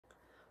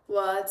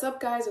What's up,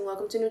 guys, and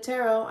welcome to New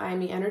Tarot. I am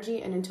the energy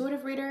and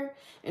intuitive reader,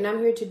 and I'm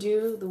here to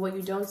do the what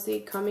you don't see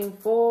coming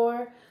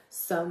for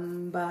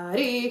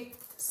somebody.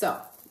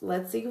 So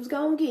let's see who's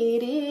gonna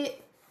get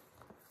it.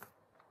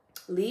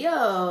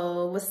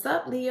 Leo, what's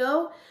up,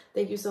 Leo?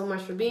 Thank you so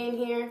much for being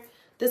here.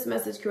 This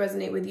message can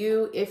resonate with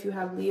you if you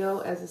have Leo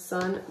as a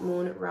sun,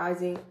 moon,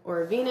 rising,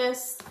 or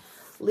Venus.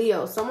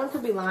 Leo, someone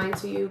could be lying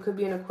to you, could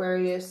be an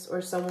Aquarius,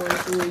 or someone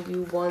who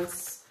you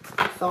once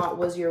thought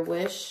was your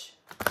wish.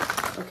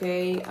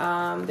 Okay,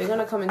 they're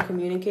gonna come and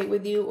communicate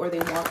with you, or they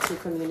want to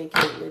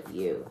communicate with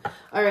you.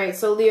 All right,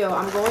 so Leo,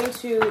 I'm going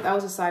to, that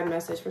was a side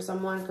message for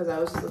someone because I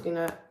was just looking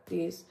at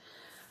these.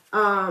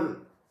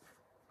 I'm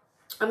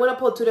gonna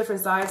pull two different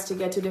sides to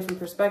get two different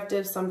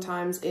perspectives.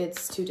 Sometimes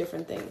it's two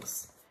different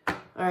things. All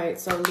right,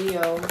 so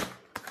Leo,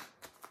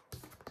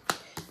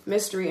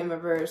 mystery in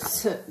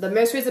reverse. The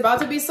mystery is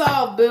about to be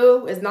solved,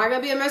 boo. It's not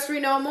gonna be a mystery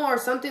no more.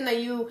 Something that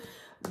you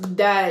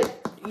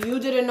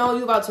didn't know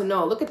you about to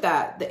know. Look at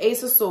that. The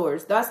Ace of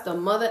Swords. That's the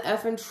mother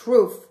effing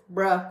truth,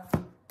 bruh.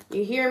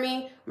 You hear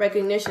me?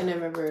 Recognition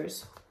in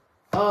reverse.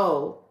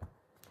 Oh.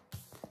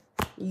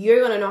 You're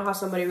going to know how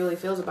somebody really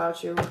feels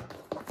about you.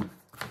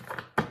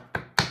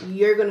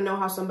 You're going to know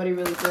how somebody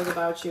really feels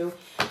about you.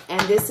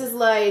 And this is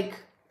like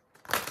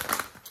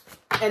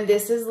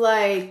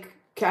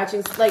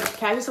catching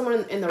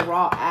someone in the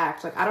raw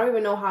act. Like, I don't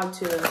even know how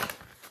to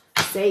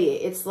say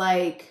it. It's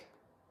like,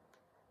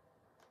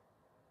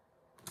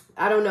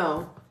 I don't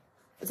know.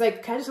 It's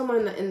like catching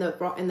someone in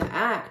the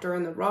act or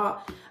in the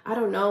raw. I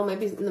don't know.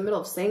 Maybe in the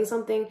middle of saying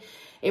something.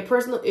 A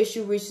personal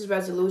issue reaches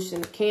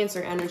resolution.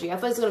 Cancer energy. I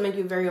feel like it's gonna make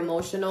you very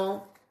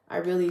emotional. I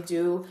really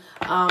do.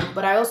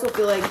 But I also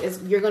feel like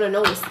you're gonna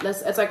know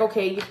this. It's like,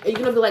 okay, you're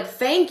gonna be like,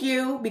 thank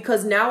you,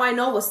 because now I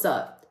know what's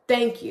up.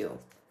 Thank you.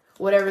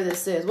 Whatever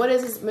this is. What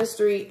is this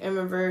mystery in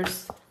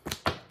reverse?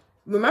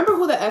 Remember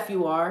who the F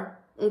you are.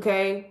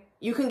 Okay.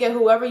 You can get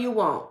whoever you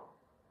want.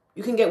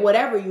 You can get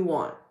whatever you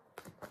want.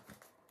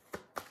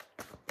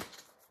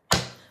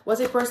 What's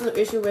a personal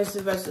issue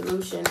versus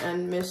resolution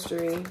and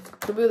mystery?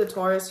 Could be the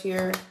Taurus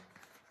here.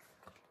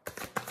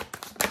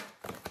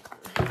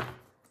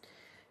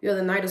 You have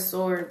the Knight of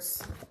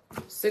Swords,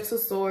 Six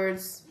of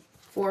Swords,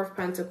 Four of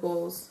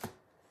Pentacles,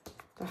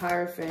 the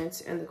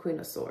Hierophant, and the Queen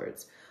of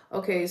Swords.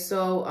 Okay,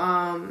 so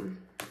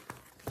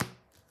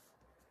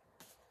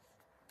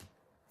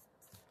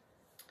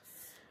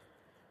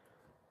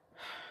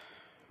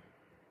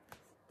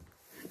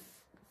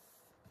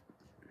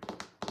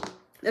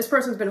this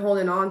person's been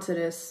holding on to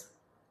this.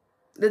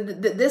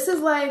 This is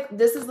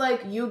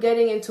like you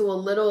getting into a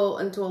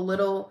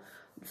little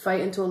fight,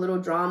 into a little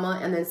drama,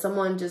 and then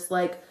someone just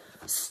like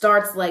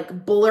starts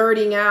like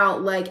blurting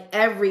out like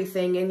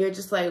everything, and you're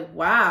just like,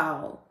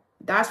 wow,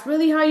 that's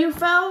really how you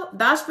felt?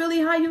 That's really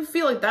how you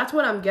feel? Like, that's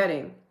what I'm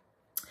getting.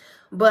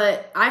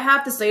 But I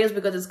have to say this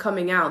because it's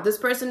coming out. This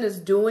person is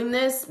doing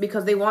this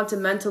because they want to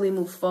mentally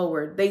move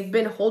forward. They've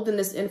been holding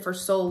this in for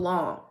so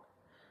long.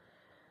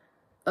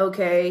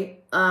 Okay.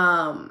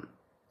 I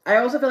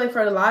also feel like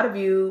for a lot of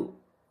you,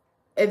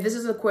 if this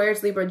is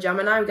Aquarius, Libra,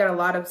 Gemini, we got a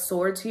lot of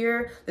swords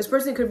here. This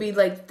person could be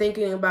like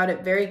thinking about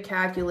it, very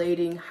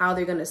calculating how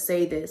they're going to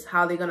say this,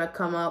 how they're going to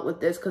come up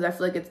with this. Cause I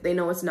feel like they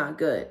know it's not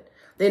good.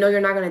 They know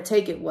you're not going to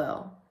take it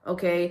well.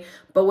 Okay.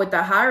 But with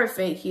the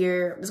Hierophant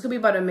here, this could be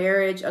about a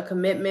marriage, a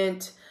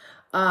commitment,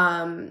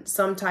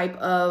 some type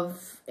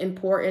of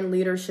important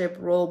leadership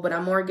role, but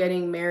I'm more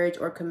getting marriage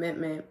or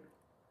commitment.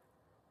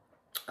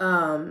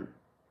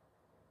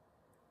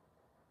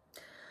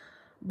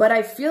 But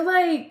I feel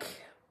like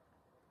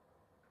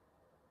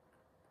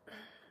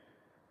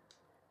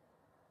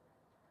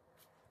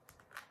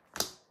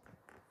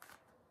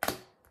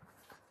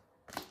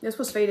this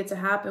was fated to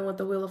happen with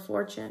the Wheel of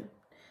Fortune.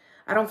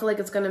 I don't feel like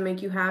it's going to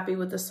make you happy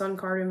with the Sun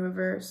card in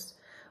reverse.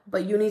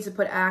 But you need to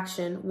put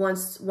action.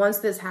 Once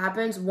this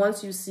happens,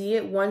 once you see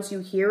it, once you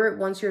hear it,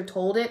 once you're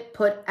told it,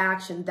 put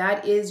action.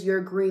 That is your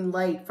green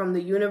light from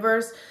the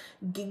universe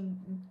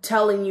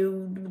telling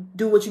you,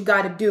 do what you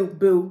got to do,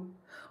 boo.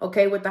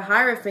 Okay, with the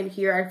Hierophant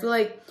here, I feel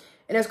like,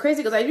 and it's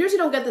crazy because I usually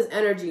don't get this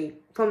energy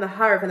from the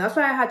Hierophant. That's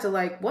why I had to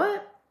like,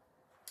 what?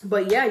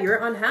 But yeah, you're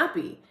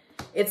unhappy.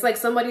 It's like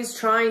somebody's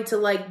trying to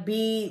like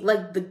be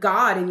like the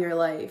God in your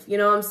life. You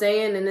know what I'm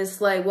saying? And it's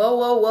like, whoa,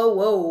 whoa, whoa,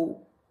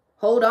 whoa.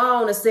 Hold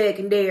on a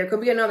second there.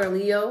 Could be another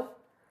Leo.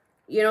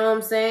 You know what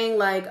I'm saying?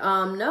 Like,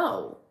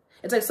 no.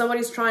 It's like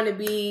somebody's trying to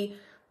be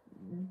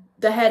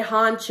the head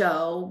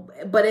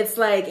honcho, but it's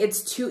like,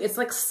 it's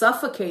like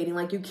suffocating.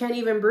 Like you can't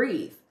even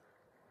breathe.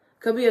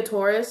 Could be a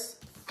Taurus.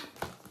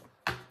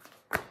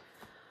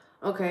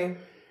 Okay.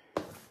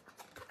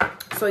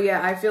 So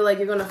yeah, I feel like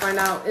you're gonna find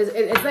out.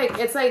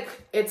 It's like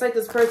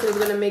this person is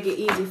gonna make it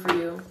easy for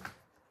you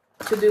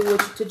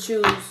to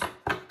choose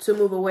to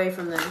move away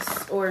from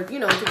this, or you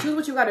know, to choose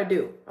what you gotta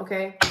do.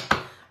 Okay.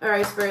 All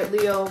right, Spirit,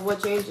 Leo.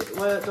 What changes?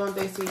 What don't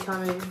they see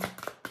coming?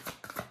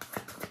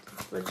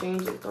 What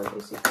changes don't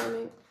they see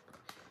coming?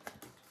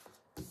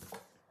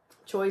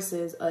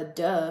 Choices.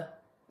 Duh.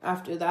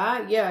 After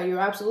that, yeah, you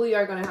absolutely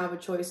are going to have a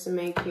choice to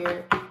make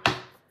here.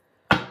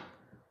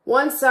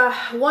 One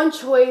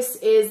choice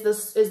is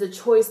the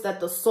choice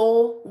that the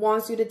soul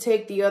wants you to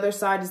take. The other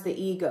side is the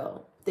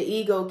ego. The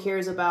ego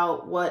cares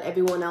about what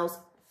everyone else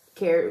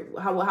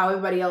how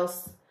everybody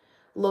else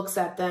looks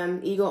at them.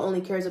 Ego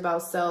only cares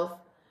about self.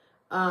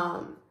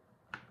 And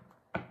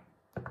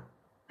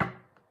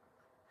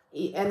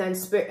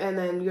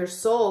then your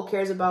soul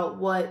cares about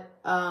what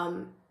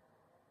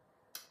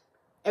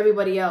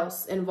everybody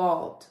else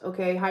involved.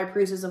 Okay, High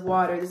Priestess of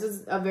Water. This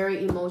is a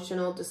very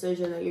emotional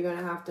decision that you're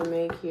gonna have to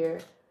make here.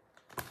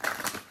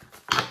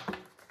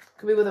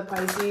 Could be with a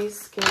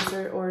Pisces,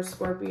 Cancer, or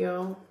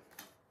Scorpio.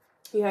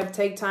 You have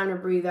take time to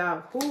breathe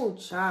out. Ooh,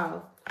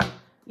 child.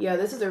 Yeah,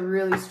 this is a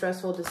really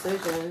stressful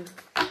decision.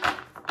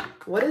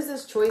 What is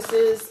this?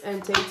 Choices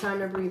and take time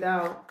to breathe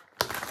out.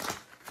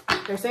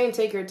 They're saying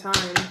take your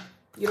time.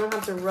 You don't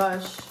have to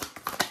rush.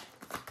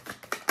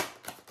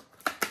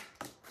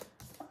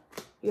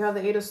 You have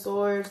the Eight of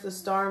Swords, the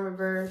Star in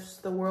reverse,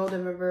 the World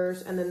in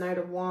reverse, and the Knight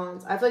of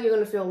Wands. I feel like you're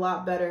going to feel a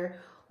lot better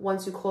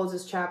once you close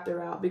this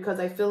chapter out, because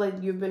I feel like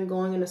you've been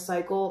going in a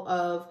cycle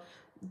of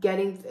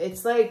getting,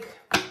 it's like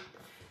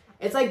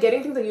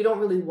getting things that you don't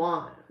really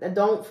want, that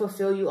don't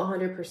fulfill you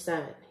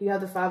 100%. You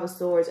have the Five of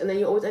Swords, and then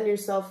you always end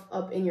yourself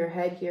up in your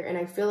head here. And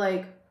I feel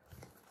like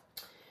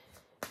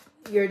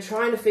you're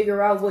trying to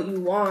figure out what you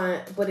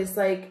want, but it's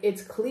like,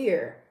 it's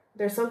clear.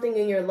 There's something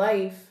in your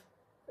life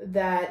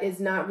that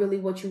is not really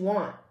what you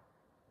want.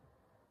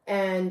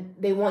 And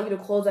they want you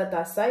to close out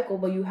that cycle,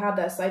 but you have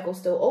that cycle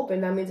still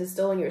open. That means it's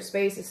still in your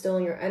space. It's still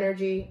in your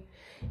energy.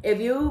 If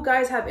you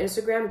guys have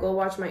Instagram, go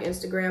watch my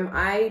Instagram.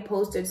 I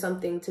posted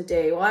something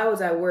today while I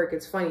was at work.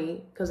 It's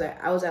funny because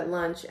I was at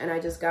lunch and I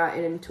just got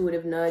an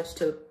intuitive nudge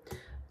to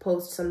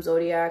post some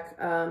zodiac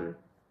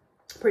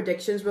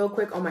predictions real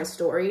quick on my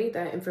story.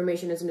 That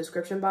information is in the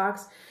description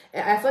box.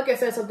 And I feel like I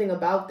said something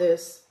about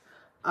this.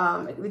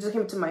 It just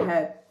came to my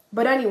head.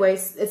 But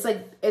anyways, it's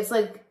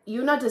like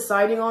you not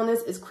deciding on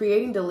this is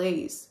creating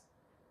delays.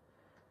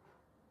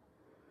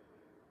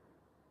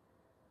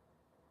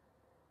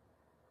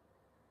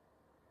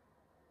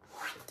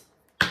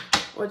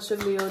 What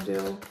should Leo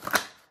do?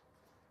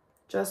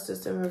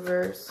 Justice in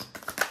reverse.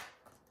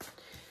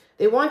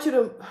 They want you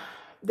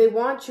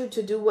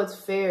to do what's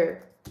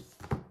fair.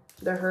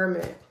 The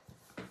Hermit.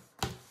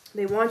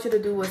 They want you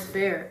to do what's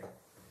fair.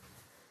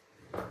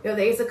 You know,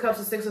 the Ace of Cups,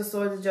 the Six of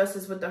Swords, the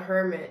Justice with the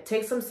Hermit.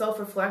 Take some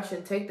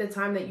self-reflection. Take the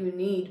time that you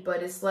need.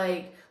 But it's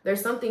like,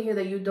 there's something here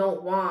that you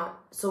don't want,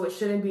 so it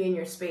shouldn't be in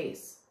your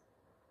space.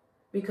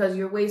 Because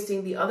you're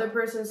wasting the other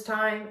person's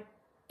time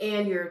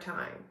and your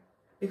time.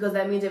 Because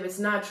that means if it's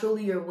not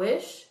truly your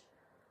wish,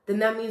 then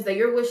that means that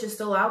your wish is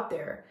still out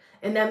there.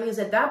 And that means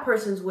that that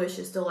person's wish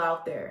is still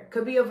out there.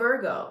 Could be a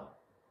Virgo.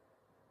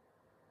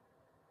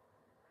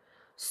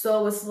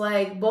 So it's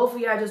like, both of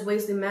you are just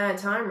wasting mad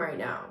time right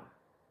now.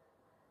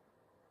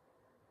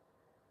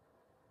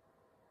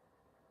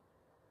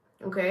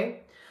 Okay?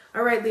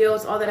 All right, Leo,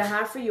 it's all that I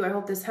have for you. I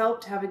hope this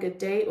helped. Have a good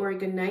day or a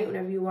good night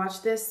whenever you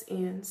watch this,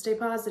 and stay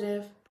positive.